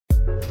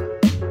Hey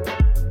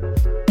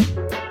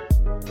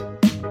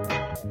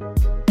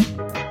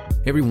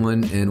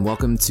everyone, and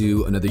welcome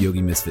to another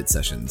Yogi Misfit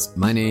Sessions.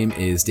 My name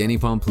is Danny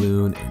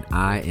Pomploon, and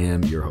I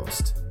am your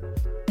host.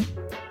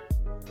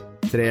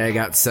 Today I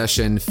got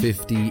session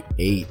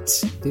 58.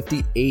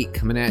 58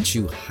 coming at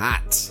you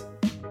hot.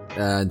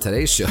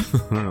 Today's show,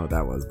 I don't know what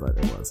that was, but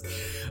it was.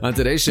 On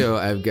today's show,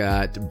 I've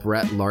got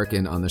Brett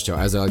Larkin on the show,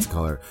 as I like to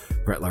call her,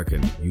 Brett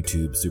Larkin,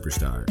 YouTube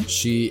superstar.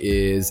 She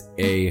is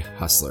a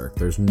hustler.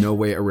 There's no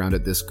way around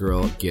it. This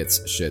girl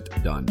gets shit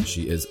done.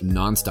 She is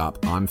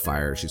nonstop on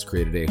fire. She's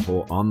created a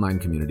whole online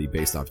community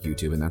based off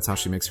YouTube, and that's how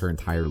she makes her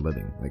entire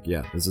living. Like,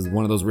 yeah, this is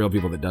one of those real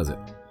people that does it.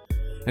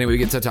 Anyway, we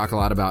get to talk a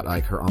lot about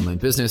like her online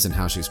business and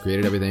how she's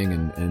created everything,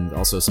 and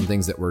also some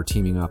things that we're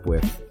teaming up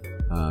with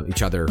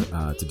each other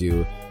to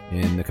do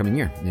in the coming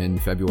year. In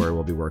February,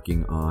 we'll be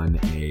working on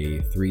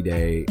a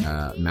 3-day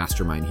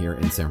mastermind here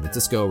in San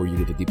Francisco where you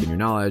get to deepen your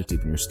knowledge,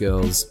 deepen your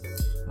skills.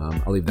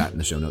 I'll leave that in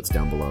the show notes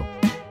down below.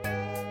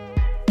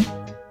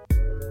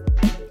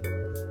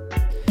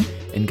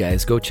 And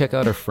guys, go check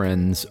out our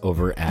friends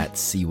over at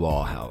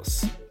Seawall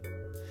House.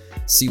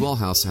 Seawall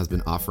House has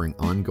been offering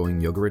ongoing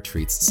yoga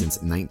retreats since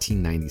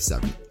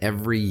 1997,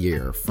 every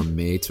year from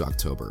May to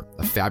October.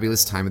 A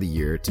fabulous time of the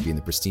year to be in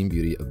the pristine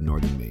beauty of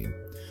northern Maine.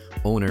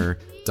 Owner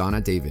Donna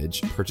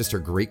Davidge purchased her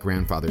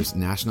great-grandfather's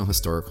National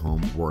Historic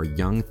Home where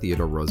young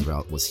Theodore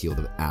Roosevelt was healed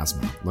of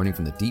asthma, learning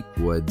from the deep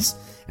woods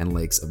and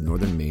lakes of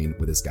northern Maine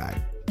with his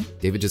guide.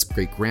 Davidge's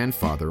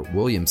great-grandfather,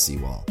 William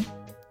Sewall.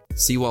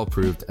 Sewall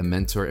proved a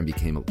mentor and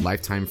became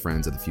lifetime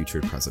friends of the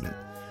future president.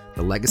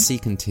 The legacy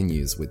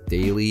continues with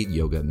daily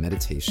yoga,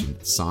 meditation,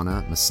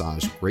 sauna,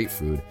 massage, great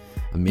food,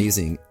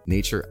 amazing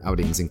nature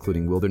outings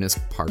including wilderness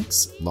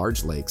parks,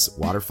 large lakes,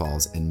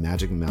 waterfalls, and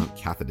Magic Mount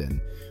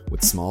Katahdin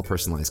with small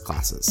personalized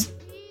classes.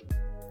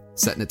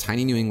 Set in a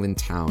tiny New England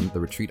town, the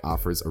retreat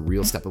offers a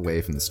real step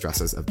away from the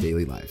stresses of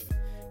daily life.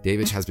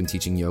 Davidge has been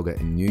teaching yoga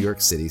in New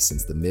York City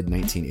since the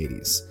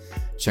mid-1980s.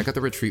 Check out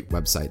the retreat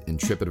website and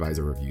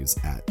TripAdvisor reviews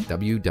at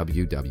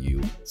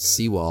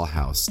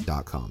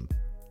www.sewallhouse.com.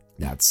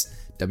 That's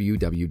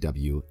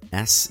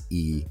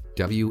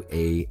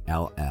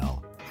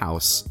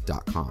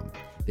www.sewallhouse.com.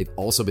 They've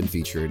also been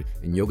featured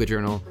in Yoga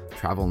Journal,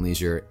 Travel and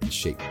Leisure, and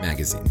Shape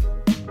magazine.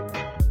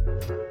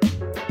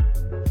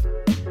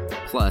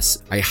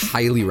 Plus, I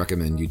highly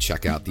recommend you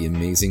check out the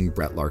amazing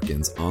Brett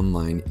Larkin's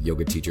online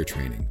yoga teacher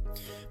training.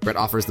 Brett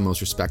offers the most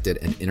respected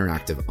and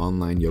interactive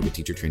online yoga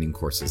teacher training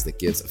courses that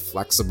gives a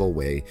flexible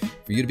way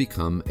for you to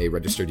become a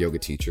registered yoga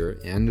teacher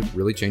and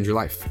really change your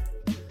life.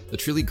 The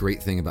truly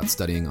great thing about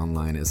studying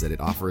online is that it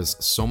offers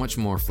so much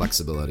more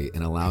flexibility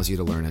and allows you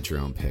to learn at your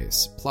own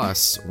pace.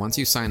 Plus, once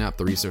you sign up,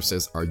 the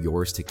resources are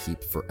yours to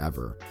keep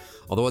forever.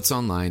 Although it's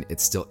online,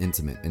 it's still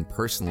intimate and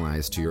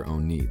personalized to your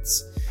own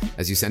needs.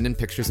 As you send in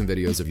pictures and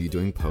videos of you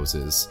doing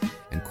poses,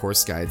 and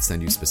course guides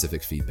send you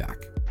specific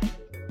feedback.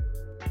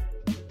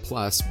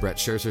 Plus, Brett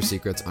shares her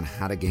secrets on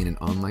how to gain an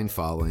online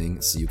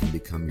following so you can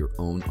become your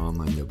own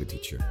online yoga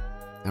teacher.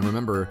 And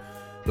remember,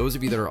 those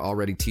of you that are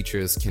already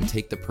teachers can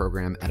take the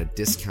program at a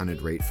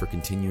discounted rate for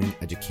continuing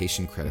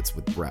education credits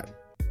with Brett.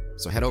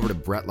 So head over to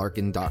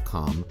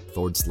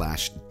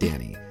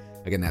brettlarkin.com/Danny.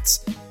 Again,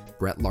 that's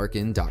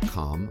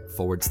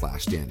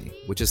brettlarkin.com/Danny,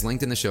 which is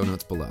linked in the show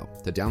notes below,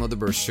 to download the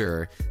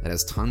brochure that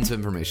has tons of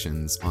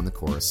information on the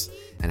course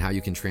and how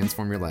you can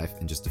transform your life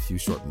in just a few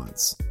short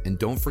months. And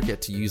don't forget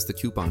to use the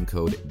coupon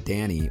code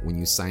DANNY when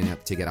you sign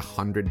up to get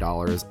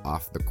 $100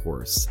 off the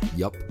course.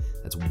 Yup,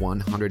 that's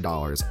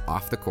 $100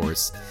 off the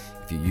course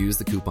if you use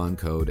the coupon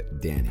code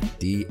DANNY,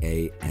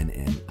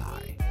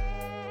 DANNI.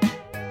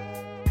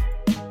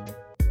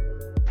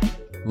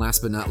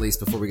 Last but not least,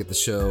 before we get the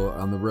show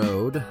on the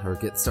road, or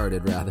get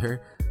started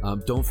rather,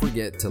 don't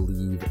forget to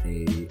leave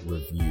a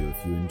review.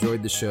 If you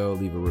enjoyed the show,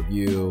 leave a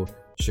review,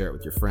 share it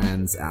with your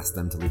friends, ask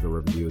them to leave a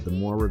review. The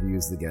more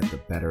reviews they get,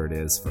 the better it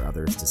is for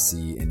others to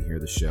see and hear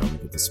the show. We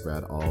get to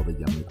spread all the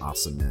yummy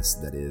awesomeness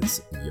that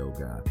is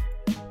yoga.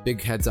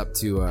 Big heads up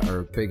to,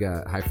 or big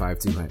high five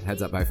to my,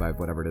 heads up, high five,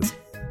 whatever it is.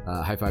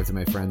 High five to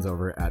my friends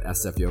over at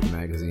SF Yoga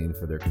Magazine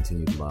for their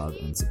continued love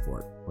and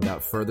support.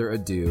 Without further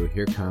ado,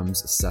 here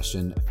comes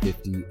session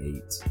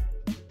 58.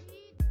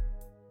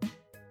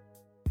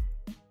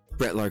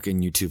 Brett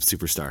Larkin, YouTube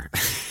superstar.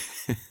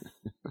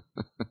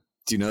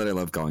 Do you know that I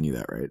love calling you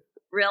that, right?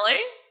 Really?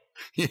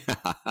 Yeah.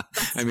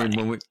 That's I mean,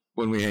 funny.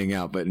 when we hang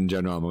out, but in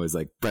general, I'm always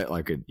like, Brett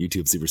Larkin,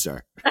 YouTube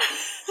superstar.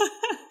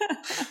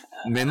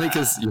 Mainly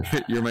because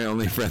you're my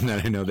only friend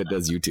that I know that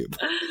does YouTube.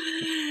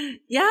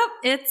 Yep,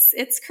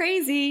 it's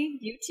crazy.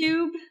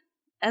 YouTube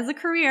as a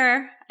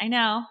career. I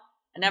know.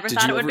 I never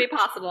thought it would be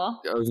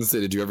possible. I was going to say,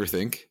 did you ever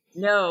think?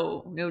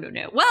 No.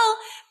 Well,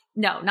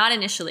 no, not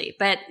initially.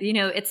 But,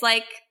 it's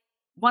like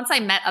once I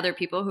met other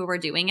people who were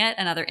doing it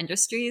in other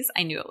industries,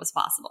 I knew it was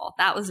possible.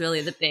 That was really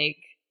the big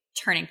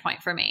turning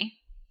point for me.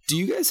 Do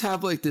you guys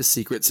have like this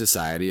secret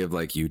society of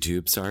like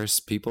YouTube stars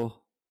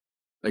people?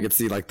 Like it's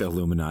the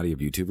Illuminati of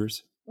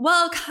YouTubers?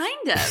 Well,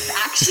 kind of,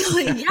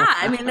 actually. Yeah.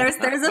 I mean, there's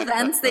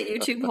events that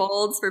YouTube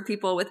holds for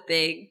people with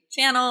big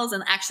channels.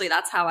 And actually,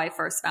 that's how I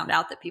first found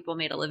out that people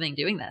made a living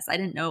doing this. I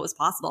didn't know it was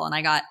possible. And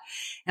I got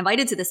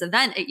invited to this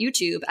event at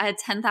YouTube. I had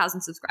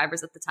 10,000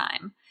 subscribers at the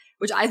time,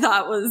 which I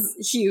thought was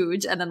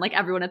huge. And then like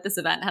everyone at this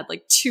event had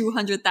like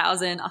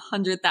 200,000,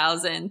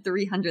 100,000,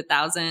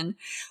 300,000.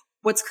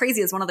 What's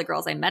crazy is one of the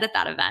girls I met at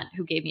that event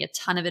who gave me a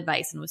ton of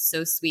advice and was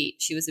so sweet.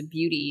 She was a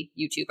beauty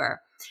YouTuber.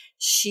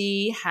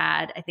 She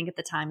had, I think at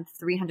the time,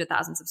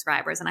 300,000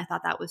 subscribers. And I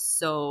thought that was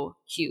so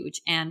huge.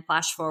 And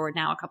flash forward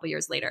now a couple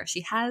years later,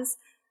 she has,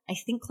 I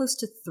think, close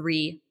to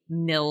 3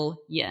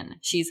 million.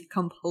 She's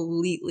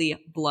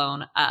completely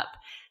blown up.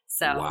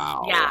 So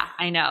Wow. yeah,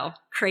 I know.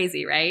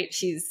 Crazy, right?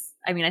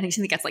 I think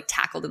she gets like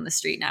tackled in the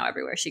street now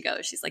everywhere she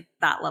goes. She's like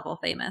that level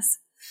famous.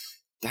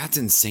 That's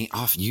insane.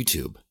 Off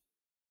YouTube.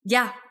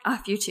 Yeah,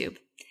 off YouTube.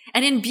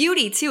 And in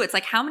beauty too. It's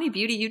like, how many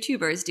beauty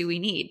YouTubers do we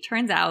need?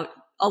 Turns out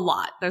a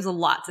lot. There's a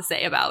lot to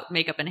say about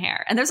makeup and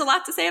hair. And there's a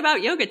lot to say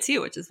about yoga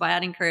too, which is why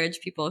I'd encourage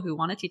people who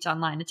want to teach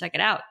online to check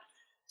it out.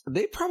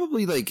 They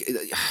probably I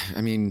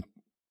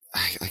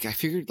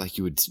figured like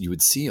you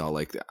would see all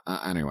like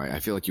anyway. I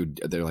feel like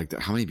they're like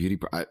how many beauty.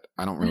 I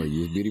don't really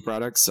use beauty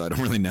products, so I don't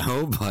really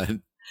know. But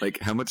like,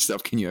 how much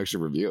stuff can you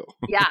actually review?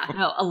 Yeah,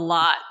 no, a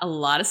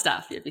lot of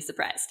stuff. You'd be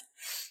surprised.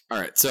 All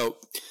right, so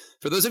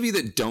for those of you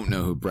that don't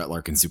know who Brett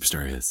Larkin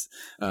Superstar is,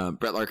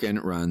 Brett Larkin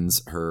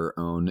runs her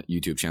own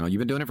YouTube channel. You've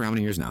been doing it for how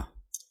many years now?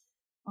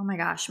 Oh my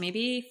gosh,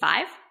 maybe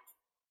 5.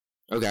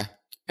 Okay.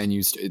 And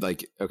you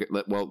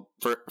well,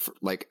 for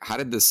like, how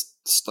did this,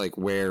 like,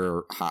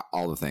 where, how,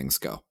 all the things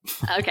go?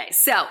 Okay.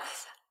 So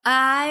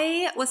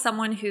I was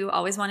someone who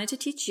always wanted to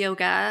teach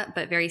yoga,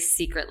 but very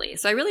secretly.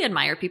 So I really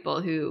admire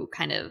people who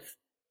kind of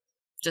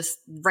just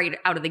right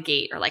out of the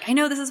gate are like, I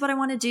know this is what I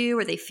want to do,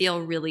 or they feel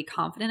really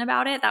confident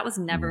about it. That was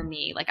never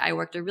me. Like, I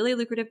worked a really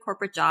lucrative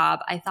corporate job.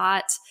 I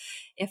thought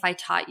if I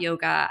taught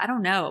yoga, I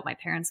don't know, my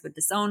parents would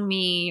disown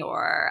me,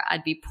 or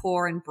I'd be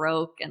poor and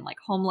broke and like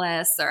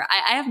homeless, or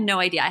I have no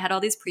idea. I had all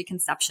these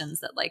preconceptions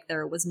that like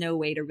there was no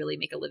way to really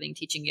make a living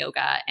teaching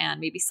yoga, and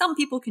maybe some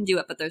people can do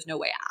it, but there's no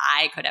way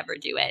I could ever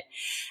do it.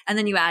 And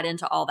then you add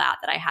into all that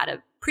I had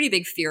a pretty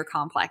big fear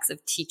complex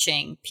of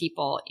teaching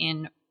people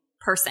in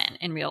person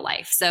in real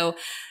life. So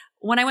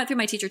when I went through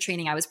my teacher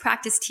training, I was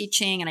practice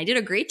teaching and I did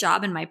a great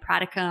job in my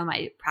practicum.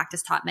 I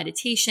practice taught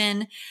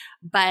meditation,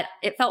 but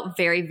it felt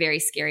very, very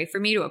scary for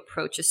me to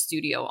approach a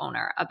studio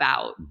owner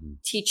about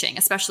teaching,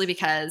 especially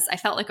because I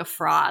felt like a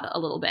fraud a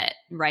little bit,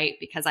 right?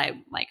 Because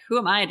I'm like, who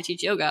am I to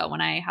teach yoga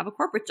when I have a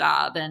corporate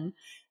job? And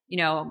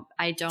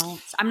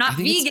I'm not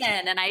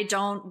vegan and I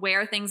don't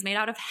wear things made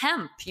out of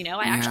hemp.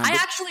 I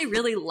actually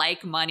really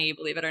like money,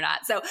 believe it or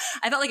not. So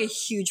I felt like a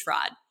huge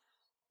fraud.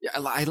 Yeah,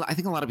 I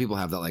think a lot of people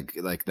have that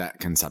like that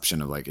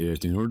conception of like,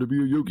 in order to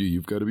be a yogi,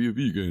 you've got to be a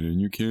vegan,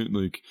 and you can't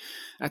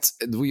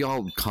we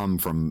all come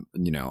from,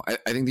 I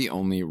think the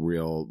only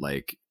real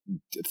like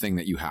thing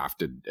that you have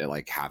to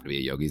be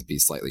a yogi is be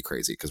slightly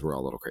crazy, because we're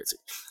all a little crazy.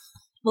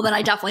 Well, then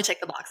I definitely check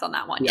the box on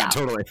that one. Yeah,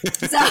 totally.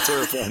 That's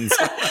where we're friends.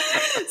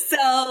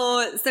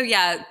 So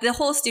yeah, the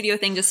whole studio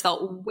thing just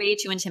felt way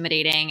too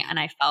intimidating, and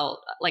I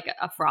felt like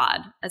a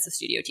fraud as a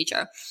studio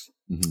teacher.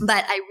 Mm-hmm.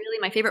 But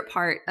my favorite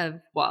part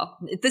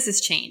this has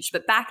changed,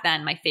 but back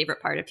then my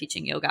favorite part of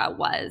teaching yoga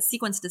was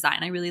sequence design.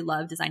 I really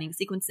love designing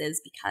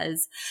sequences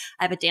because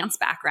I have a dance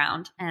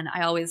background, and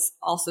I always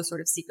also sort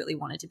of secretly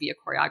wanted to be a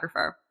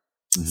choreographer.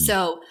 Mm-hmm.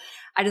 So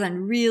I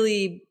designed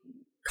really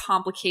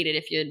complicated,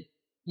 if you'd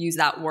use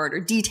that word, or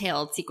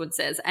detailed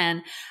sequences.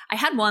 And I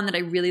had one that I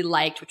really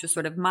liked, which was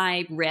sort of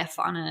my riff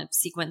on a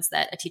sequence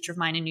that a teacher of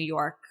mine in New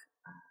York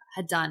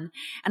had done.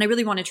 And I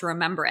really wanted to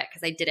remember it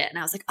because I did it. And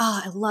I was like,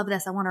 oh, I love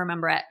this. I want to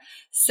remember it.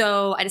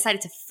 So I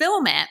decided to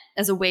film it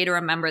as a way to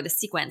remember the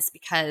sequence,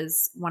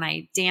 because when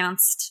I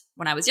danced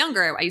when I was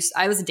younger,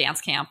 I was a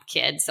dance camp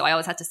kid. So I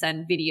always had to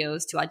send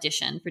videos to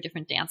audition for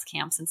different dance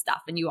camps and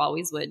stuff. And you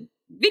always would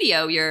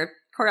video your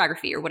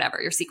choreography or whatever,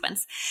 your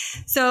sequence.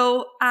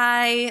 So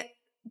I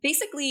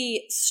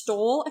basically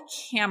stole a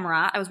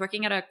camera. I was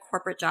working at a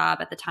corporate job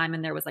at the time,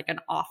 and there was like an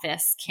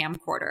office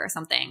camcorder or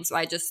something. So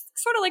I just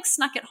sort of like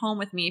snuck it home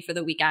with me for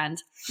the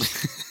weekend.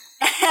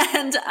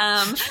 And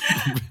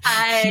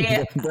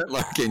Brett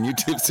Larkin,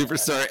 YouTube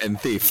superstar and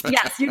thief.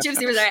 Yes, YouTube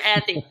superstar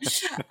and thief.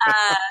 So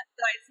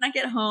I snuck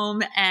it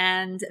home,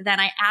 and then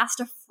I asked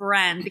a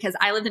friend, because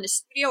I lived in a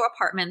studio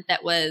apartment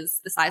that was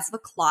the size of a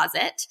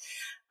closet.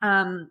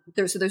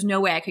 There's no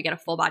way I could get a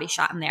full body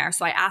shot in there.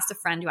 So I asked a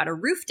friend who had a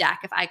roof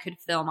deck if I could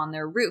film on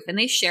their roof, and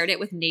they shared it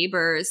with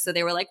neighbors. So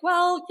they were like,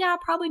 well, yeah,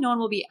 probably no one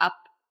will be up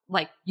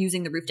like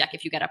using the roof deck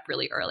if you get up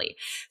really early.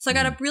 So I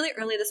got up really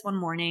early this one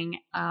morning,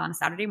 on a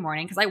Saturday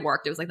morning, because I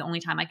worked. It was like the only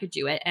time I could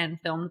do it, and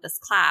filmed this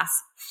class.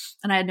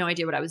 And I had no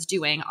idea what I was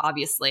doing,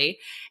 obviously.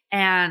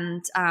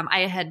 And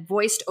I had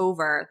voiced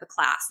over the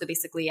class. So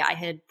basically I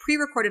had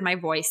pre-recorded my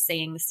voice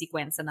saying the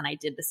sequence, and then I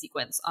did the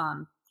sequence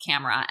on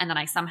camera. And then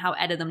I somehow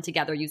edited them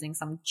together using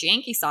some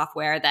janky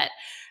software that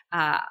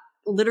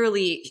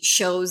literally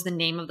shows the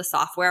name of the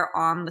software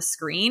on the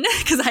screen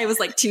because I was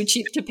like too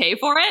cheap to pay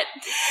for it.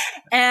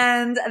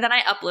 And then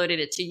I uploaded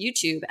it to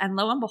YouTube, and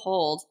lo and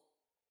behold,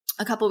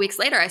 a couple of weeks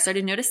later, I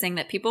started noticing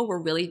that people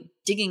were really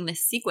digging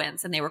this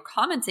sequence, and they were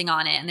commenting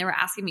on it, and they were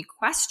asking me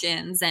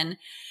questions. And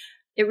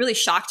it really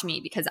shocked me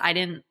because I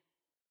didn't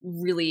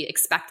really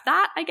expect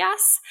that, I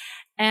guess.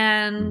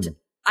 And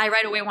I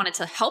right away wanted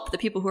to help the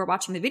people who are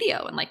watching the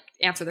video and like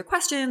answer their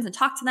questions and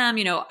talk to them.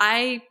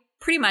 I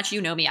pretty much,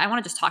 me, I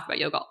want to just talk about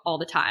yoga all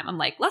the time. I'm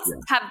like,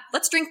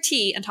 let's drink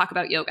tea and talk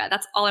about yoga.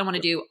 That's all I want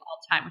to do all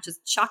the time, which is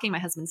shocking. My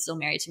husband's still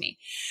married to me.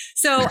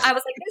 So I was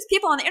like, there's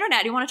people on the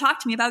internet who want to talk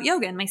to me about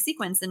yoga and my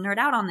sequence and nerd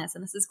out on this.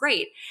 And this is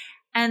great.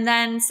 And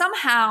then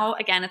somehow,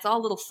 again, it's all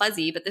a little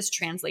fuzzy, but this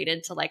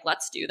translated to like,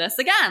 let's do this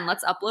again.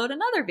 Let's upload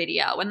another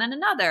video and then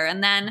another.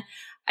 And then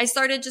I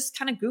started just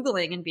kind of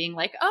Googling and being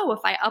like, oh,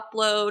 if I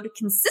upload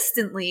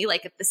consistently,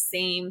 like at the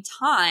same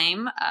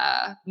time,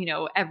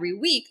 every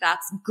week,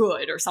 that's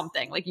good or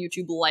something. Like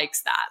YouTube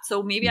likes that.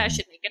 So maybe I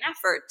should make an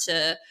effort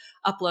to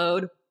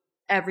upload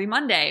every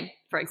Monday,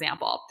 for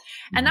example.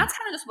 And that's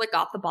kind of just what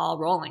got the ball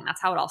rolling.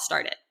 That's how it all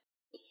started.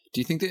 Do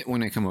you think that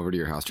when I come over to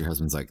your house, your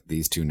husband's like,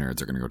 these two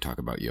nerds are going to go talk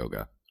about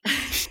yoga?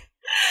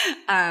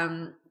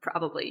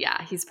 Probably,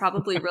 yeah. He's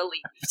probably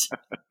relieved.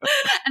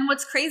 And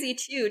what's crazy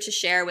too, to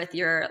share with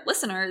your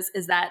listeners,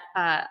 is that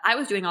I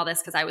was doing all this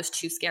because I was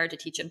too scared to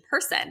teach in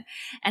person.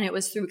 And it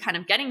was through kind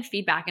of getting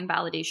feedback and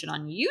validation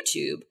on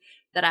YouTube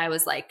that I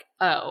was like,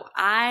 oh,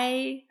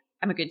 I'm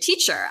a good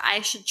teacher. I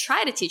should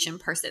try to teach in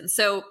person.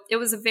 So it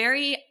was a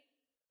very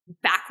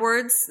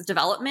backwards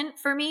development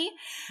for me,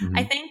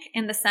 I think,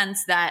 in the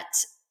sense that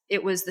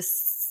it was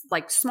this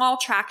like small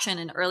traction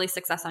and early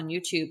success on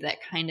YouTube that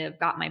kind of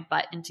got my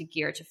butt into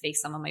gear to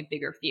face some of my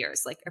bigger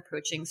fears, like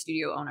approaching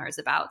studio owners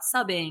about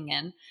subbing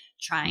and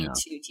trying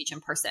to teach in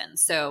person.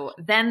 So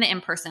then the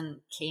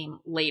in-person came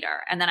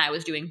later, and then I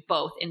was doing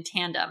both in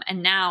tandem.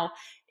 And now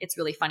it's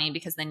really funny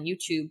because then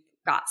YouTube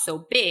got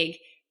so big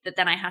that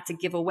then I had to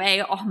give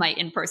away all my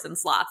in-person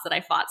slots that I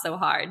fought so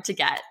hard to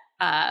get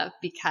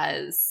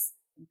because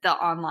the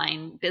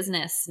online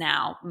business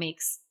now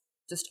makes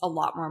just a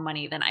lot more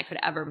money than I could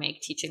ever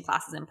make teaching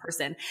classes in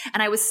person.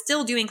 And I was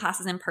still doing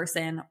classes in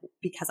person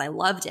because I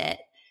loved it,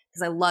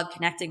 because I love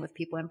connecting with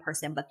people in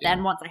person. But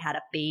then once I had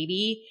a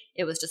baby,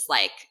 it was just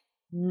like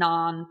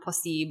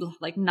non-possible,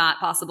 like not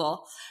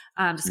possible.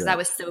 Just because I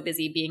was so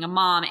busy being a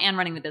mom and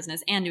running the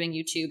business and doing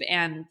YouTube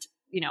and,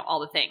 all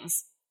the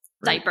things.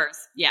 Diapers.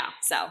 Yeah.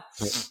 So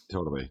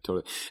totally.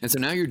 And so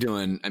now you're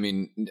doing,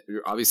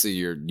 obviously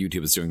your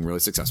YouTube is doing really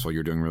successful.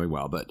 You're doing really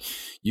well, but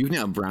you've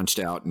now branched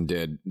out and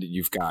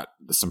you've got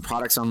some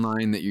products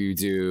online that you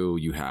do.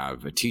 You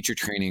have a teacher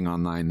training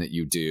online that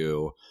you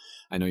do.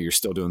 I know you're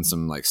still doing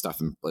some like stuff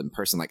in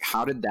person. Like,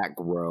 how did that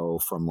grow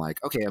from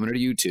like, okay, I'm going to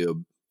do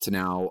YouTube to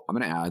now I'm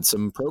going to add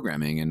some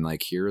programming and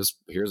like, here's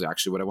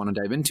actually what I want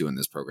to dive into in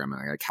this programming.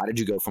 Like, how did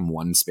you go from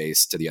one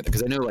space to the other?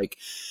 Cause I know like,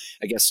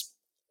 I guess,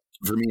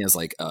 for me as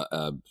like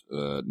a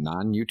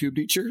non-YouTube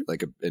teacher,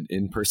 like an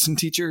in-person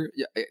teacher,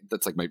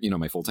 that's like my,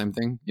 my full-time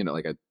thing,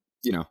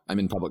 I'm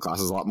in public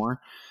classes a lot more.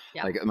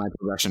 Yeah. Like my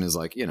progression is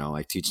like,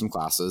 like teach some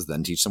classes,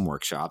 then teach some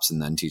workshops,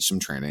 and then teach some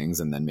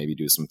trainings, and then maybe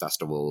do some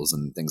festivals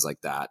and things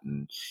like that.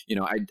 And,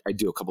 I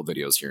do a couple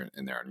videos here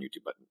and there on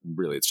YouTube, but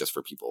really it's just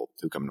for people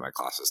who come to my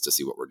classes to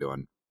see what we're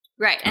doing.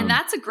 Right. And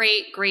that's a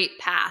great, great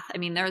path.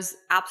 There's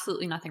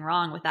absolutely nothing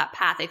wrong with that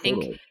path. I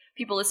think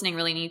people listening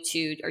really need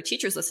to, or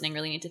teachers listening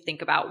really need to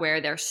think about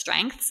where their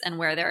strengths and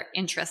where their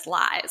interest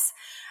lies.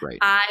 Right.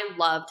 I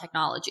love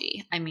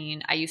technology.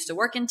 I used to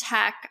work in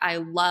tech. I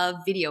love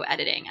video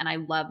editing and I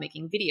love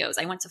making videos.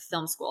 I went to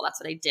film school.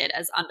 That's what I did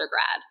as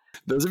undergrad.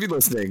 Those of you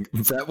listening,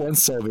 Beth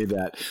once told me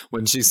that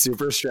when she's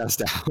super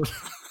stressed out,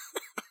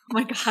 oh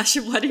my gosh,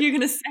 what are you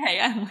going to say?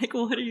 I'm like,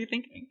 what are you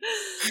thinking?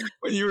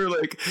 When you were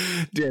like,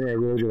 Danny, I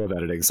really do love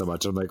editing so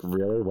much. I'm like,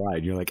 really? Why?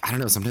 And you're like, I don't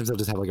know. Sometimes I'll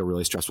just have like a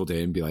really stressful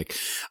day and be like,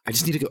 I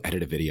just need to go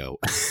edit a video.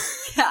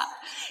 Yeah.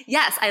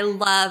 Yes, I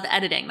love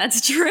editing.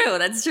 That's true.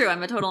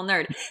 I'm a total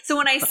nerd. So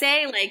when I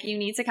say like you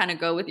need to kind of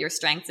go with your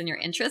strengths and your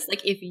interests,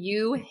 like if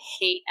you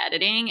hate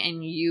editing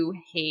and you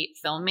hate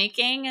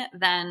filmmaking,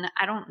 then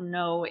I don't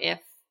know if,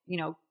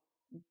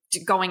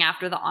 going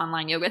after the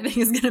online yoga thing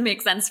is going to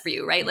make sense for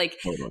you, right? Like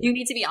you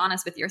need to be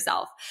honest with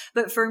yourself.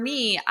 But for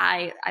me,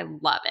 I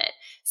love it.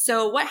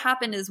 So what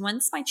happened is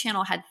once my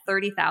channel had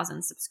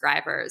 30,000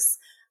 subscribers,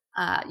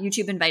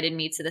 YouTube invited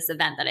me to this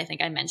event that I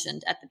think I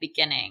mentioned at the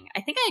beginning.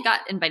 I think I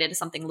got invited to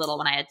something little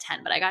when I had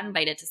 10, but I got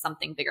invited to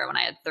something bigger when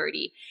I had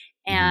 30.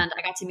 And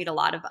I got to meet a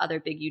lot of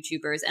other big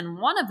YouTubers. And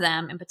one of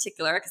them in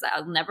particular, because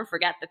I'll never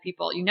forget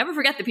you never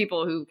forget the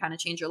people who kind of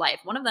change your life.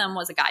 One of them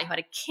was a guy who had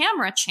a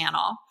camera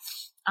channel.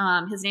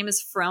 His name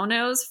is Fro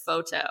Knows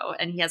Photo,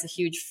 and he has a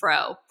huge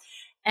fro.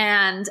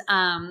 And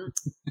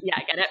yeah,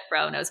 I get it.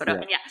 Bro knows what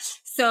open. Yeah.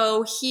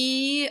 So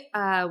he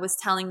was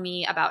telling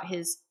me about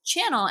his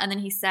channel, and then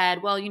he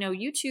said, well,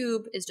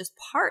 YouTube is just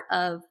part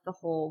of the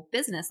whole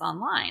business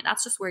online.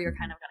 That's just where you're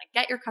kind of going to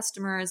get your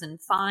customers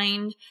and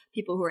find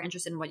people who are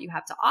interested in what you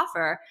have to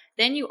offer.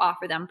 Then you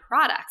offer them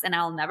products. And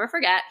I'll never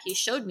forget, he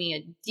showed me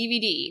a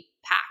DVD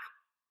pack,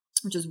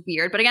 which is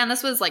weird. But again,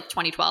 this was like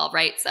 2012,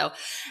 right? So,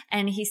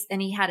 and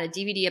he had a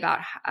DVD about,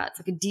 it's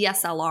like a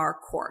DSLR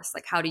course,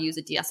 like how to use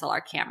a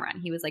DSLR camera.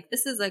 And he was like,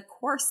 this is a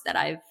course that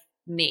I've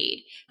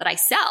made that I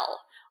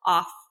sell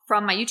off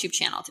from my YouTube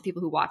channel to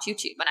people who watch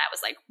YouTube. And I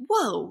was like,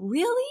 whoa,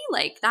 really?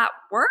 Like that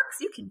works?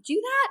 You can do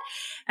that?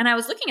 And I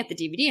was looking at the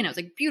DVD and it was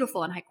like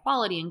beautiful and high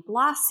quality and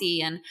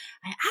glossy. And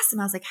I asked him,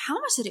 I was like, how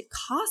much did it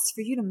cost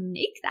for you to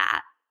make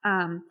that?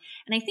 And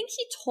I think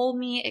he told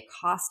me it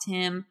cost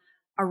him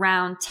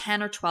around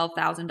 $10,000 or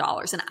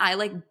 $12,000. And I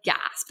like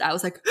gasped. I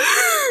was like,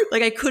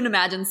 like I couldn't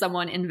imagine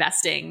someone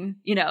investing,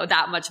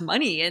 that much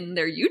money in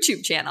their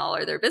YouTube channel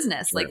or their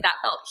business. Like that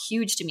felt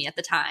huge to me at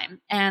the time.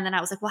 And then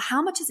I was like, well,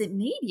 how much has it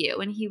made you?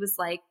 And he was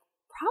like,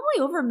 probably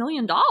over $1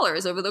 million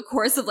over the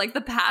course of like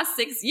the past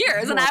 6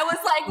 years. And I was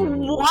like,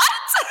 what?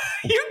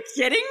 Are you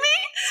kidding me?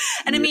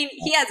 And I mean,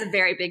 he has a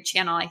very big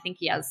channel. I think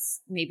he has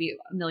maybe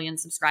 1 million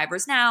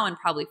subscribers now and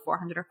probably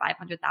 400 or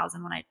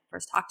 500,000 when I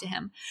first talked to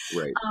him.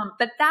 Right.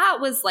 But that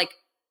was like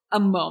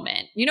a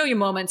moment, your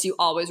moments you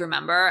always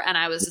remember. And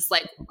I was just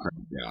like,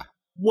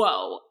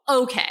 whoa,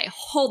 okay,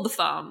 hold the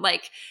phone.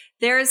 Like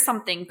there is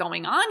something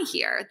going on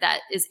here that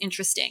is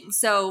interesting.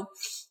 So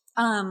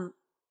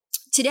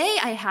today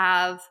I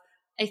have,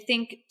 I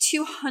think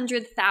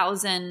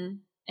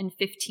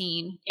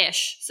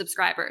 200,015-ish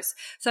subscribers.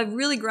 So I've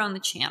really grown the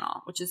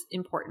channel, which is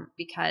important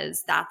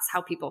because that's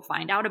how people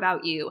find out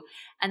about you.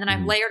 And then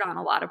I've layered on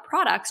a lot of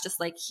products just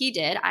like he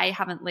did. I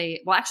haven't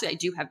actually I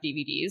do have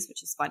DVDs,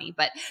 which is funny,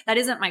 but that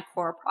isn't my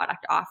core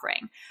product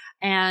offering.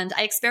 And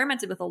I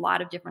experimented with a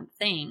lot of different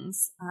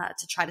things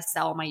to try to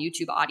sell my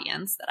YouTube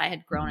audience that I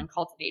had grown and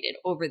cultivated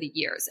over the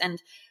years.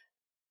 And,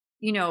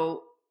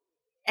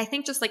 I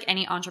think just like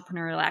any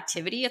entrepreneurial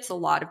activity, it's a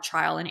lot of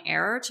trial and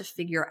error to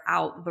figure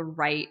out the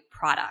right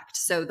product.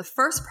 So the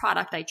first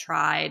product I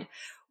tried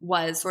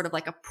was sort of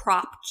like a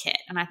prop kit.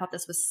 And I thought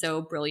this was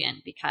so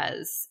brilliant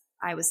because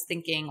I was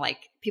thinking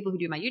like people who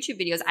do my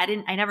YouTube videos,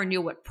 I never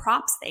knew what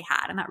props they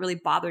had. And that really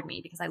bothered me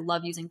because I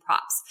love using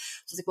props.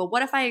 So I was like, well,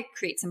 what if I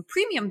create some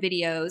premium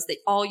videos that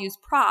all use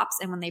props?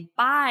 And when they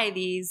buy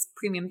these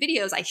premium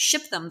videos, I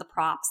ship them the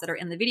props that are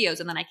in the videos.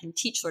 And then I can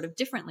teach sort of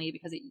differently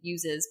because it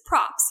uses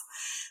props.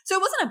 So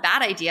it wasn't a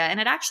bad idea. And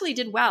it actually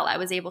did well. I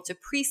was able to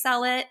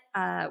pre-sell it,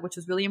 which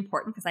was really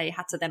important because I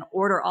had to then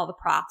order all the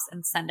props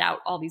and send out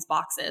all these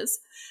boxes.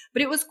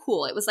 But it was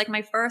cool. It was like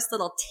my first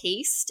little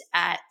taste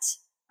at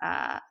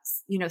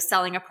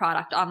selling a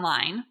product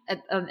online,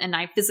 and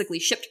I physically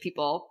shipped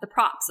people the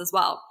props as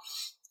well.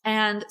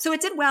 And so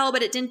it did well,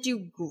 but it didn't do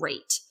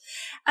great.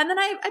 And then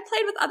I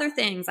played with other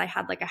things. I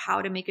had like a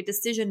how to make a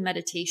decision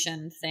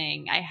meditation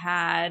thing. I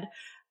had,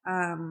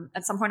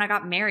 at some point I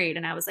got married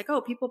and I was like,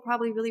 oh, people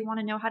probably really want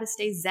to know how to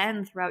stay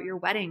Zen throughout your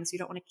wedding so you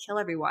don't want to kill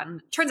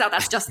everyone. Turns out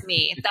that's just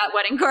me. That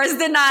wedding course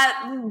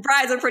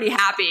brides were pretty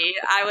happy.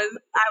 I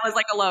was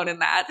like alone in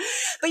that.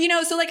 But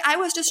so like I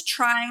was just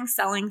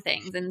selling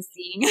things and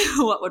seeing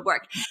what would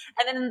work.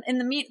 And then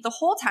the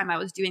whole time I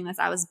was doing this,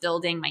 I was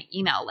building my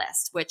email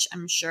list, which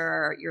I'm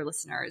sure your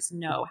listeners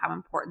know how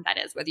important that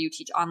is. Whether you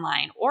teach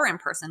online or in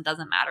person,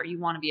 doesn't matter. You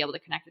want to be able to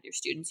connect with your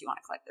students. You want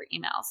to collect their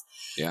emails.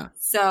 Yeah.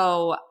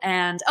 So,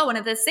 and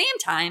at the same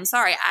time,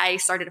 I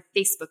started a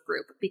Facebook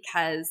group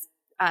because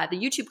the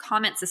YouTube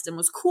comment system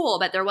was cool,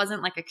 but there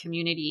wasn't like a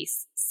community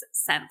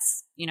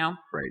sense,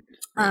 Right.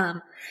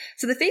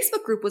 So the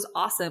Facebook group was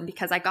awesome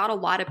because I got a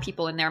lot of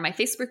people in there. My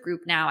Facebook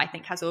group now, I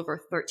think, has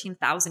over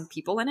 13,000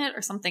 people in it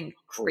or something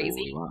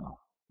crazy. Oh, wow.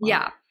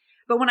 Yeah.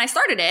 But when I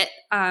started it,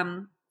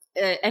 and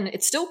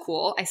it's still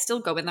cool. I still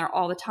go in there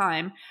all the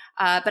time.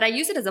 But I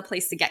use it as a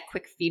place to get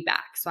quick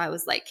feedback. So I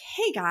was like,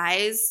 hey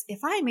guys,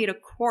 if I made a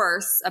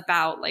course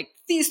about like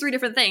these 3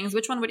 different things,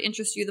 which one would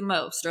interest you the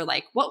most? Or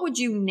like, what would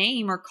you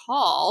name or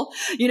call?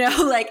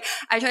 Like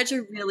I tried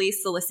to really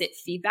solicit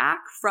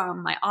feedback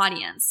from my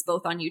audience,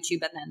 both on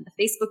YouTube and then the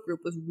Facebook group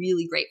was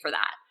really great for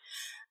that.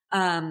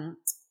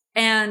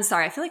 And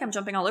sorry, I feel like I'm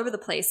jumping all over the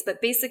place,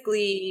 but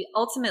basically,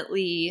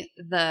 ultimately,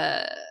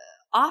 the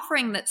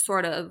offering that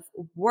sort of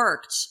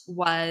worked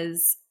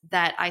was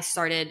that I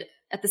started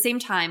at the same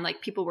time,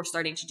 like people were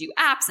starting to do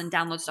apps and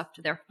download stuff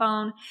to their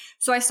phone.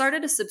 So I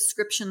started a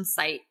subscription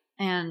site,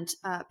 and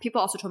people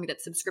also told me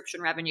that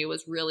subscription revenue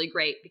was really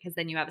great because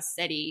then you have a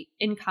steady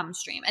income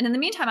stream. And in the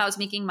meantime, I was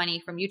making money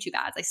from YouTube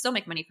ads. I still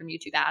make money from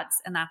YouTube ads,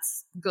 and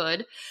that's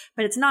good,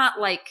 but it's not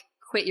like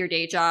quit your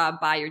day job,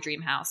 buy your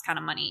dream house kind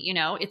of money.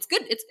 It's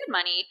good. It's good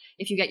money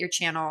if you get your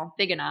channel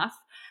big enough,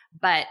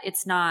 but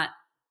it's not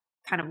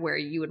kind of where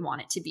you would want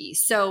it to be.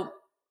 So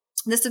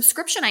the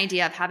subscription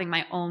idea of having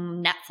my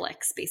own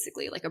Netflix,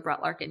 basically like a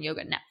Brett Larkin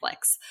yoga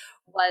Netflix,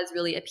 was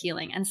really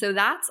appealing. And so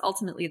that's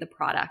ultimately the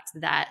product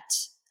that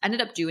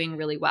ended up doing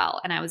really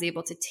well. And I was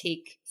able to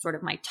take sort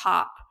of my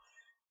top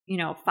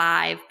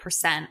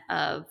 5%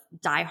 of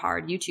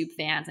diehard YouTube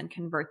fans and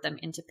convert them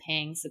into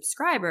paying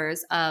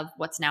subscribers of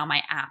what's now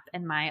my app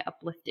and my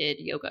uplifted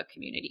yoga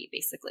community,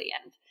 basically.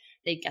 And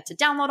they get to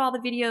download all the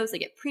videos, they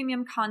get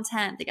premium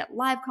content, they get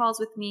live calls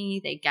with me,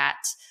 they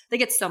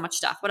get so much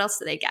stuff. What else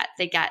do they get?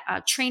 They get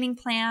training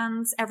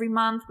plans every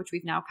month, which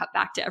we've now cut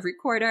back to every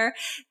quarter.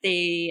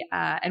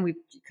 And we've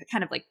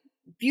kind of like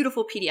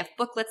beautiful PDF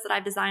booklets that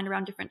I've designed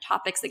around different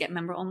topics. They get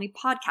member-only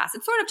podcasts.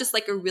 It's sort of just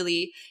like a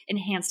really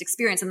enhanced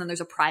experience. And then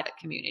there's a private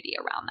community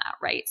around that,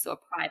 right? So a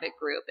private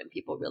group, and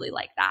people really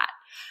like that.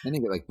 And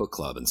you get like book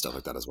club and stuff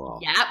like that as well.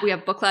 Yeah, we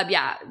have book club.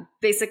 Yeah.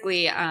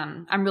 Basically,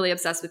 I'm really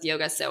obsessed with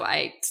yoga. So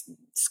I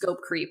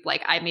scope creep.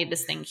 Like I made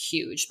this thing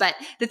huge. But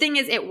the thing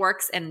is, it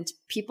works. And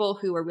people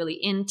who are really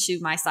into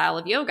my style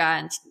of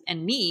yoga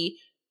and me,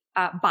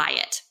 buy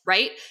it,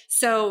 right?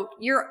 So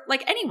you're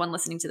like anyone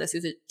listening to this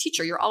who's a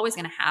teacher, you're always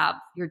going to have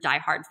your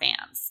diehard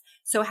fans.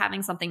 So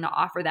having something to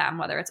offer them,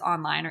 whether it's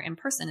online or in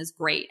person, is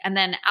great. And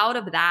then out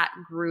of that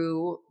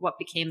grew what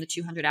became the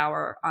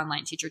 200-hour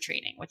online teacher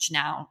training, which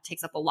now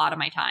takes up a lot of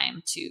my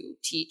time to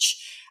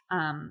teach.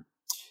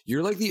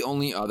 You're like the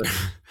only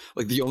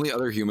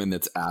other human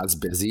that's as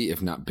busy,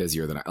 if not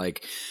busier than I.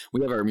 Like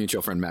we have our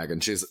mutual friend Meg,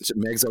 and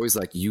Meg's always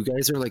like, you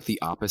guys are like the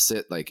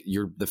opposite. Like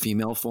you're the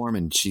female form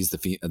and she's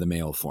the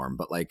male form,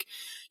 but like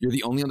you're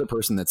the only other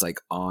person that's like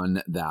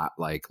on that,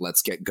 like,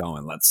 let's get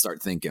going, let's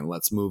start thinking,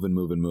 let's move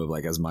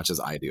like as much as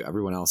I do.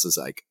 Everyone else is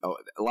like, oh,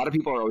 a lot of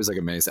people are always like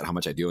amazed at how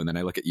much I do. And then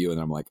I look at you and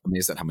I'm like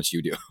amazed at how much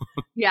you do.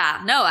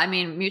 Yeah, no, I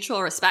mean,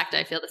 mutual respect.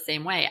 I feel the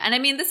same way. And I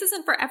mean, this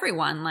isn't for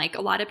everyone. Like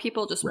a lot of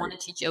people just want to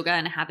teach yoga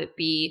and have it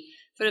be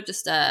sort of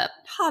just a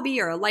hobby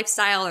or a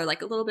lifestyle or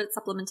like a little bit of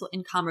supplemental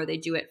income, or they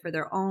do it for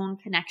their own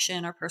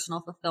connection or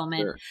personal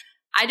fulfillment. Sure.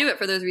 I do it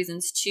for those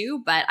reasons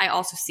too, but I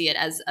also see it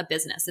as a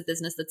business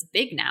that's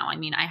big now. I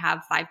mean, I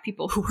have 5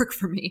 people who work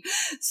for me.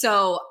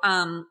 So,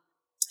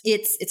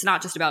 it's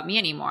not just about me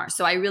anymore.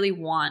 So I really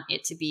want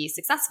it to be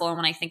successful. And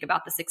when I think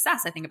about the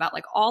success, I think about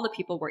like all the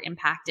people we're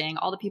impacting,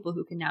 all the people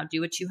who can now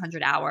do a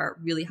 200-hour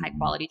really high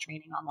quality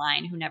training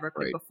online who never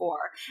could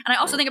before. And I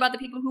also think about the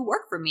people who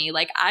work for me.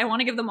 Like I want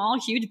to give them all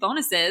huge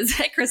bonuses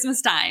at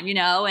Christmas time,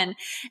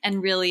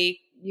 and really,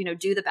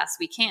 do the best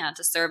we can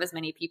to serve as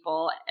many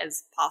people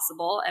as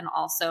possible and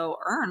also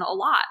earn a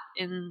lot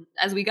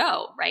as we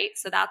go. Right.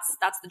 So that's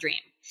the dream.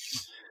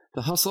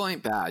 The hustle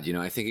ain't bad.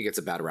 I think it gets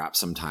a bad rap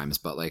sometimes,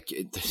 but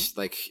it's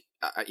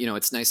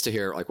nice to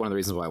hear, like one of the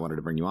reasons why I wanted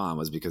to bring you on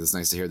was because it's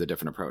nice to hear the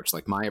different approach.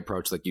 Like my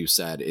approach, like you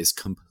said, is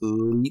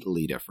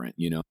completely different.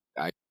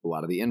 I do a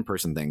lot of the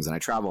in-person things and I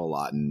travel a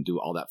lot and do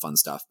all that fun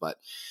stuff, but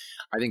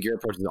I think your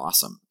approach is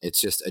awesome.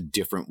 It's just a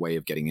different way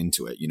of getting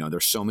into it.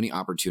 There's so many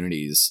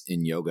opportunities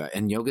in yoga,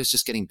 and yoga is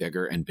just getting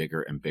bigger and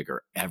bigger and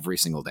bigger every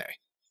single day.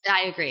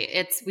 I agree.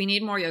 We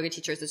need more yoga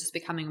teachers. It's just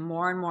becoming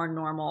more and more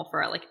normal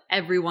for like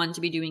everyone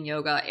to be doing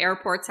yoga.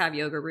 Airports have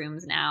yoga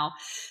rooms now.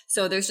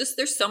 So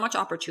there's so much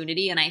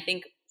opportunity. And I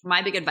think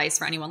my big advice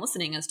for anyone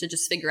listening is to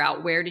just figure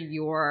out where do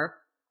your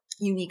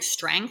unique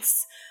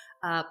strengths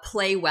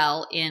play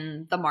well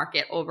in the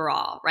market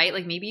overall, right?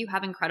 Like maybe you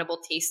have incredible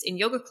taste in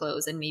yoga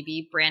clothes, and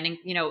maybe branding,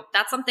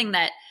 that's something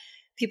that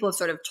people have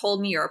sort of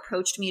told me or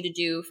approached me to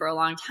do for a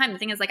long time. The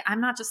thing is, like, I'm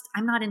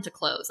not into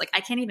clothes. Like I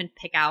can't even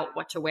pick out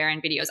what to wear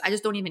in videos. I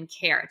just don't even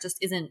care. It just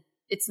isn't,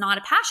 it's not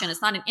a passion.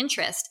 It's not an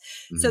interest.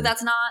 Mm-hmm. So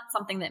that's not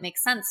something that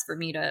makes sense for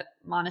me to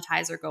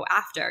monetize or go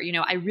after.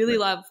 I really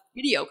love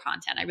video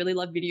content. I really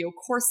love video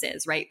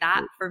courses, right?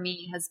 That for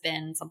me has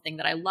been something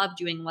that I love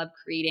doing, love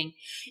creating.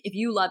 If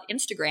you love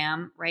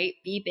Instagram, right?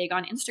 Be big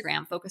on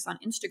Instagram, focus on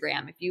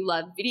Instagram. If you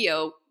love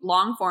video,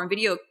 long form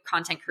video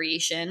content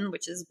creation,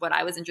 which is what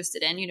I was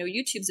interested in,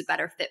 YouTube's a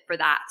better fit for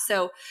that.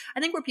 So I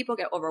think where people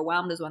get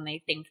overwhelmed is when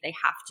they think they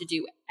have to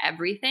do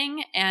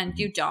everything, and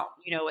you don't.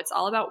 It's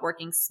all about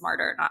working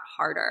smarter, not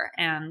harder.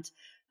 And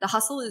the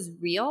hustle is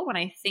real. When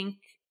I think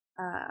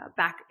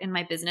back in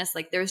my business,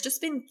 like there's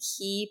just been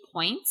key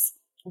points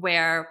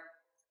where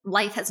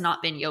life has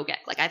not been yogic.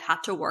 Like I've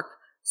had to work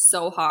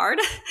so hard.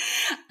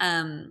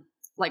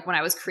 Like when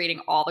I was creating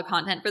all the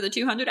content for the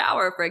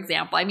 200-hour, for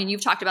example. I mean,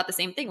 you've talked about the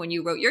same thing when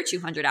you wrote your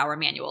 200-hour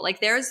manual.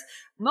 Like there's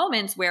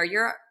moments where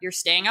you're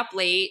staying up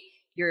late,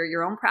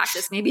 your own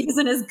practice maybe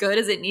isn't as good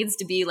as it needs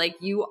to be. Like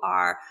you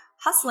are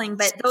hustling,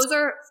 but those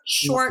are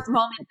short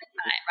moments in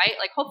time, right?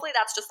 Like hopefully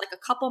that's just like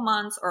a couple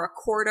months or a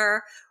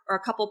quarter or a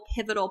couple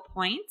pivotal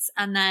points.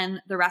 And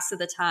then the rest of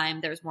the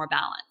time there's more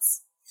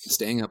balance.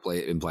 Staying up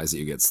late implies that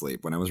you get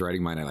sleep. When I was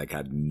writing mine, I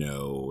had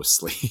no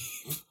sleep.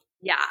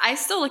 Yeah, I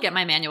still look at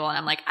my manual and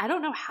I'm like, I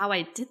don't know how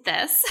I did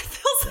this. It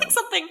feels like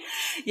something,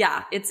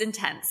 it's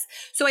intense.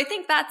 So I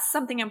think that's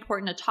something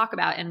important to talk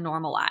about and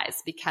normalize,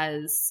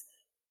 because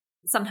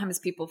sometimes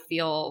people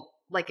feel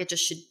like it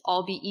just should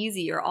all be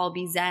easy or all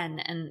be zen.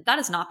 And that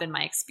has not been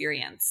my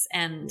experience.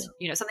 And,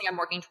 something I'm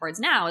working towards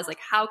now is like,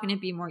 how can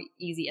it be more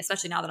easy,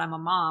 especially now that I'm a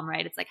mom,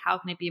 right? It's like, how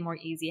can it be more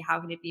easy? How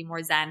can it be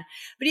more zen?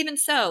 But even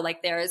so,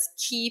 like there's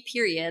key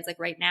periods, like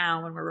right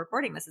now when we're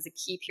recording this is a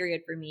key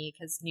period for me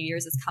because New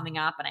Year's is coming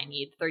up and I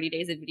need 30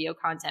 days of video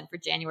content for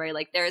January.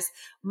 Like there's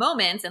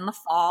moments in the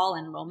fall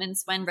and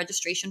moments when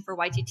registration for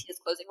YTT is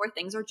closing where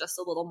things are just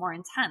a little more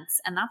intense.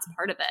 And that's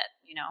part of it,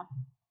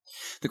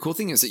 The cool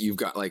thing is that you've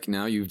got like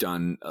now you've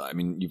done,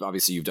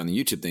 you've done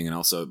the YouTube thing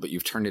but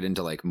you've turned it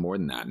into like more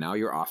than that. Now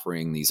you're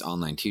offering these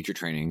online teacher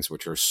trainings,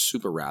 which are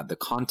super rad. The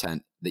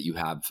content that you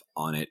have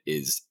on it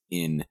is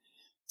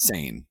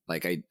insane.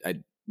 Like I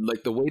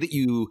like the way that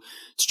you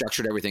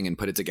structured everything and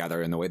put it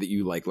together and the way that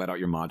you like let out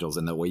your modules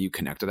and the way you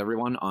connect with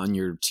everyone on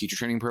your teacher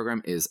training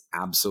program is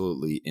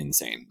absolutely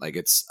insane.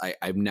 Like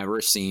I've never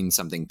seen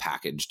something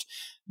packaged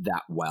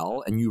that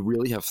well. And you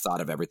really have thought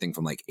of everything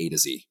from like A to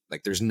Z.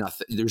 Like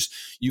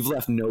you've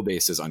left no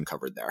bases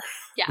uncovered there.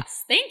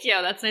 Yes. Thank you.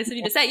 That's nice of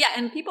you to say. Yeah.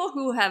 And people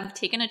who have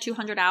taken a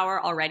 200-hour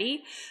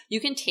already,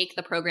 you can take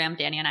the program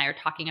Danny and I are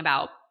talking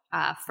about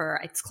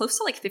it's close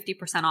to like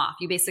 50% off.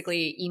 You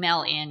basically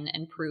email in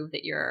and prove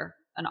that you're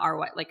a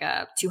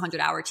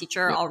 200-hour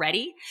teacher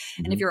already.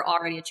 Mm-hmm. And if you're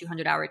already a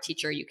 200-hour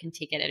teacher, you can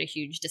take it at a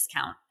huge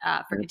discount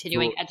for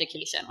continuing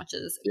education, which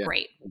is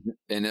great.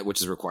 And which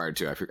is required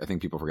too. I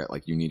think people forget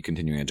like you need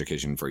continuing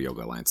education for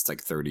Yoga Alliance. It's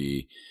like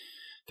 30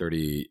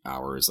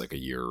 hours like a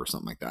year or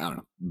something like that. I don't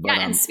know. But,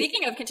 and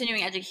speaking of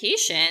continuing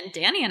education,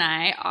 Danny and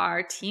I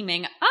are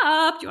teaming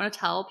up. Do you want to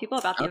tell people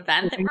about the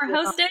event that we're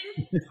hosting?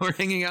 We're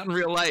hanging out in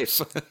real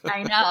life.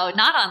 I know,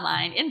 not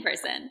online, in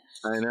person.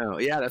 I know.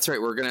 Yeah, that's right.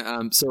 We're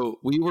gonna. So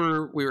we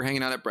were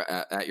hanging out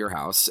at your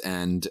house,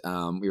 and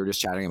we were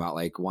just chatting about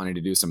like wanting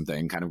to do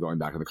something. Kind of going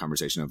back to the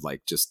conversation of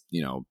like just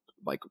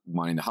like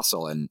wanting to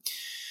hustle and.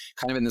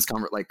 Kind of in this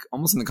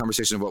almost in the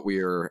conversation of what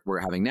we're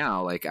having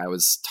now. Like I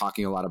was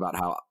talking a lot about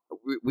how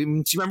do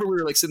you remember we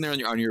were like sitting there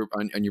on your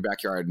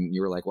backyard and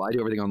you were like, well, I do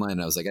everything online.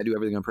 And I was like, I do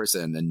everything in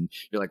person. And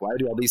you're like, well, I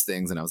do all these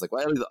things. And I was like,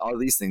 well, I do all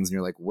these things. And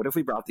you're like, what if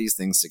we brought these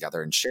things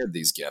together and shared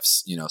these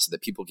gifts, so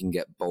that people can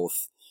get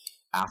both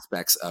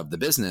aspects of the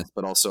business,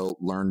 but also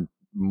learn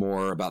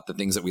more about the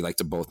things that we like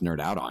to both nerd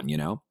out on,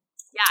 Yeah,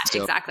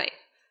 so, exactly.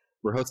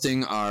 We're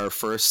hosting our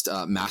first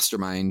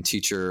mastermind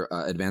teacher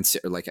advanced,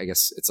 I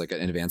guess it's like an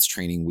advanced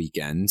training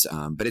weekend.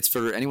 But it's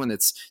for anyone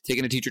that's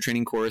taken a teacher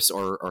training course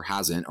or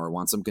hasn't or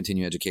wants some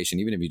continuing education,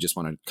 even if you just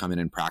want to come in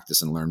and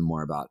practice and learn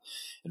more about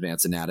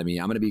advanced anatomy.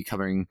 I'm going to be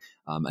covering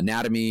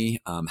anatomy,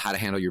 how to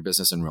handle your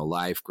business in real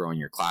life, growing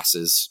your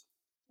classes.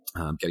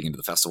 Getting into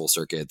the festival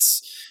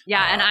circuits.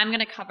 Yeah. And I'm going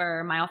to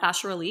cover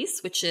myofascial release,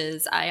 which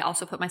is, I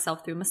also put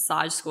myself through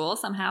massage school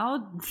somehow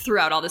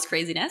throughout all this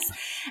craziness.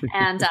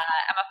 And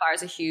MFR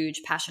is a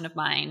huge passion of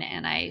mine.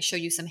 And I show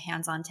you some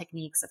hands-on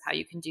techniques of how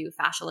you can do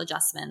fascial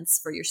adjustments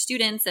for your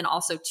students and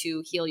also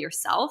to heal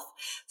yourself.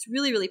 It's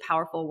really, really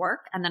powerful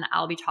work. And then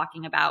I'll be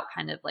talking about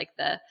kind of like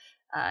the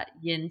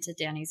yin to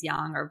Danny's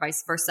yang or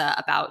vice versa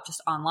about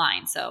just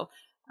online. So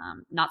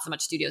not so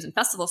much studios and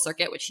festival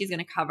circuit, which he's going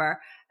to cover.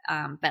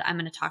 But I'm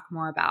going to talk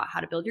more about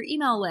how to build your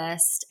email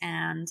list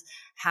and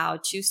how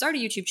to start a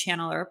YouTube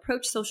channel or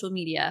approach social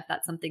media if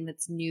that's something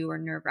that's new or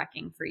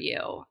nerve-wracking for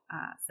you.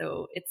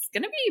 So it's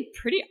going to be a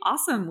pretty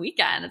awesome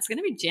weekend. It's going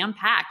to be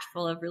jam-packed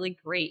full of really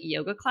great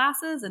yoga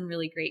classes and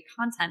really great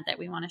content that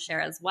we want to share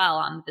as well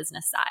on the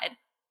business side.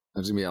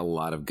 There's gonna be a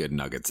lot of good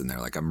nuggets in there.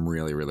 Like I'm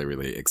really, really,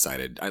 really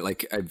excited. I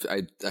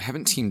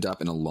haven't teamed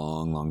up in a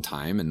long, long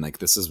time, and like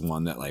this is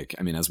one that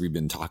as we've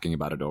been talking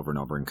about it over and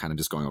over and kind of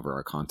just going over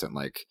our content,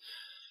 like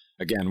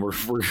again, we're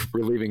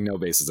leaving no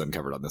bases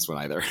uncovered on this one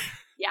either.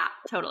 Yeah,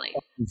 totally.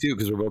 Too,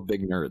 because we're both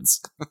big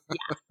nerds.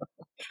 Yeah.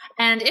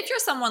 And if you're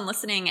someone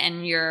listening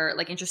and you're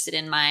like interested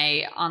in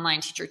my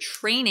online teacher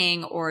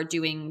training or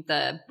doing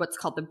what's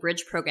called the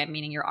bridge program,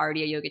 meaning you're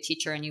already a yoga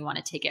teacher and you want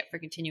to take it for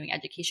continuing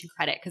education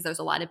credit, because there's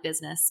a lot of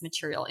business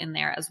material in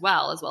there as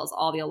well as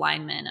all the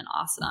alignment and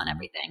asana and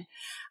everything.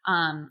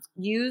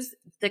 Use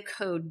the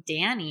code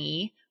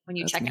Danny when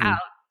you check out.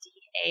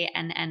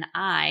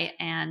 ANNI,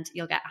 and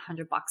you'll get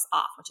 $100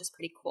 off, which is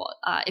pretty cool.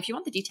 If you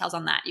want the details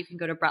on that, you can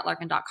go to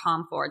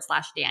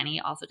brettlarkin.com/Danny,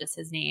 also just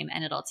his name,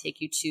 and it'll take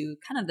you to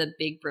kind of the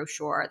big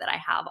brochure that I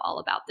have all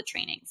about the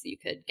training, so you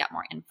could get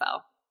more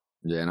info.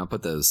 Yeah, and I'll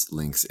put those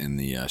links in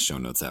the show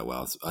notes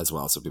as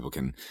well, so people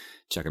can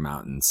check them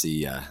out and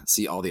see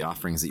all the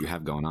offerings that you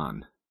have going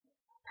on.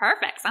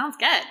 Perfect. Sounds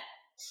good.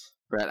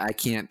 Brett, I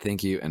can't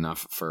thank you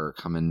enough for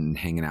coming and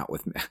hanging out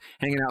with me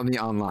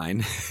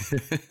online.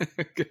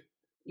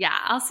 Yeah,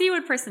 I'll see you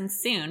in person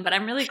soon, but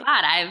I'm really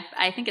glad.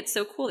 I think it's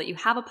so cool that you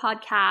have a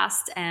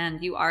podcast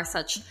and you are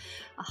such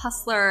a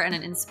hustler and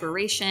an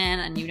inspiration,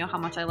 and you know how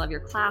much I love your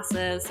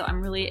classes. So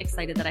I'm really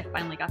excited that I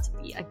finally got to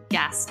be a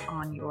guest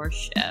on your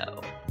show.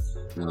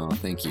 Oh,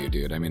 thank you,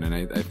 dude. I mean, and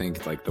I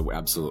think like the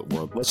absolute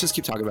world. Let's just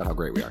keep talking about how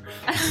great we are.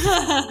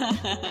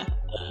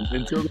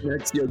 Until the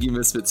next Yogi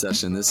Misfit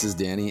session, this is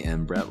Danny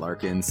and Brett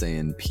Larkin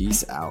saying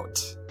peace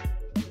out.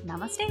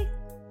 Namaste.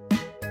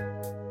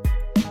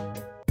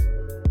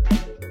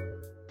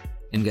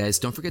 And guys,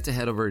 don't forget to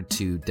head over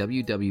to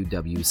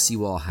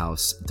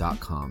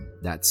www.sewallhouse.com.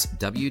 That's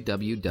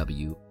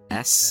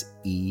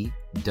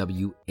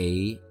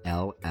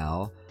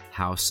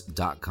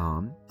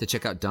www.sewallhouse.com to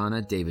check out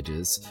Donna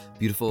Davidge's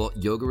beautiful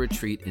yoga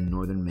retreat in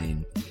Northern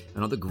Maine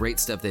and all the great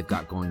stuff they've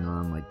got going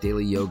on, like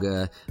daily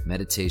yoga,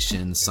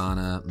 meditation,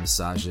 sauna,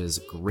 massages,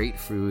 great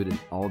food, and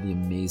all the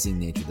amazing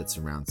nature that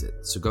surrounds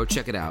it. So go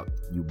check it out.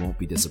 You won't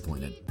be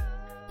disappointed.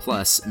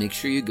 Plus, make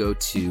sure you go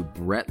to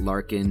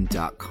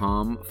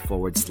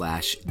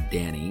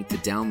brettlarkin.com/Danny to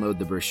download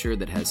the brochure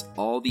that has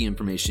all the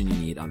information you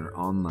need on our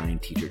online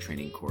teacher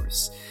training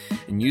course.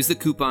 And use the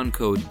coupon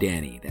code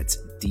DANNY, that's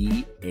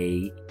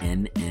DANNI,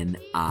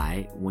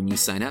 when you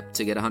sign up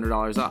to get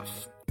 $100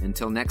 off.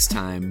 Until next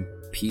time,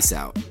 peace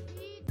out.